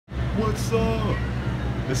What's up?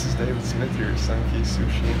 This is David Smith here at Sonkei,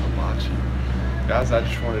 Sushi, and Hibachi. Guys, I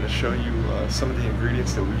just wanted to show you some of the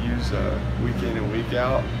ingredients that we use week in and week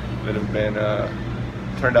out that have been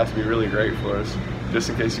turned out to be really great for us. Just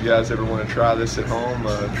in case you guys ever want to try this at home,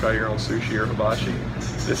 try your own sushi or hibachi.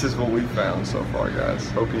 This is what we've found so far, guys.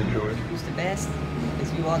 Hope you enjoy. Who's the best?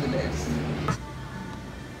 Because you are the best.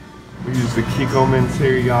 We use the Kikkoman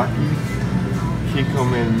teriyaki,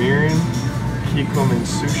 Kikkoman mirin, Kikkoman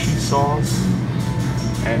sushi sauce,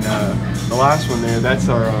 and the last one there, that's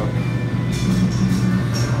our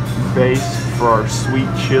base for our sweet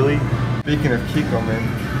chili. Speaking of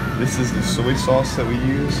Kikkoman, this is the soy sauce that we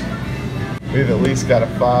use. We've at least got a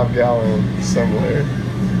 5-gallon somewhere.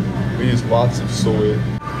 We use lots of soy.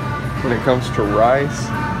 When it comes to rice,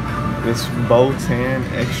 this Botan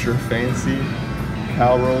extra fancy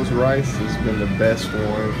Calrose rice has been the best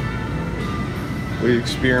one. We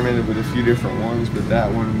experimented with a few different ones, but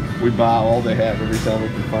that one, we buy all they have every time we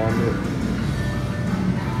can find it.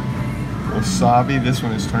 Wasabi, this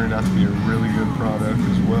one has turned out to be a really good product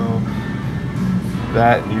as well.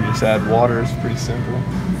 That, and you just add water, it's pretty simple.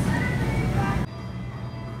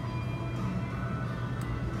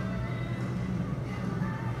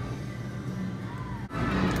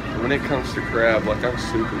 When it comes to crab, like, I'm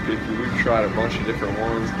super picky. We've tried a bunch of different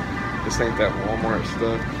ones. This ain't that Walmart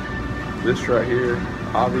stuff. This right here,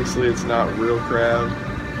 obviously it's not real crab,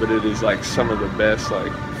 but it is like some of the best,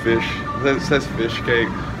 like, fish. It says fish cake,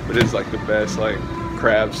 but it's like the best, like,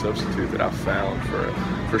 crab substitute that I've found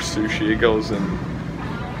for sushi. It goes in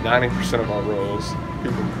 90% of our rolls.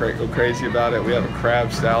 People go crazy about it. We have a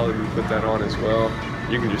crab salad, we put that on as well.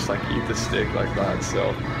 You can just like eat the stick like by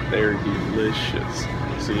itself. They're delicious.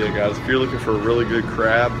 So yeah, guys, if you're looking for a really good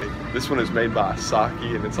crab, this one is made by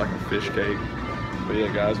Saki and it's like a fish cake. But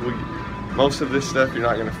yeah, guys, most of this stuff you're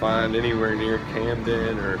not gonna find anywhere near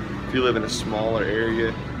Camden, or if you live in a smaller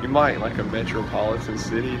area, you might, like a metropolitan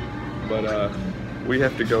city, but we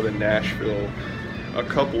have to go to Nashville a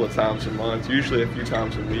couple of times a month, usually a few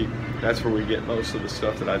times a week. That's where we get most of the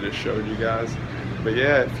stuff that I just showed you guys. But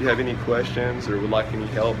yeah, if you have any questions or would like any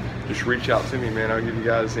help, just reach out to me, man. I'll give you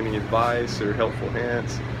guys any advice or helpful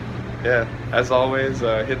hints. Yeah, as always,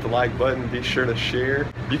 hit the like button, be sure to share.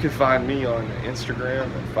 You can find me on Instagram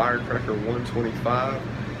at Firecracker125.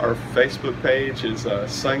 Our Facebook page is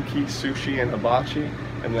Sonkei Sushi and Hibachi,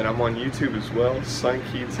 and then I'm on YouTube as well,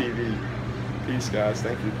 Sonkei TV. Peace, guys.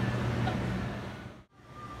 Thank you.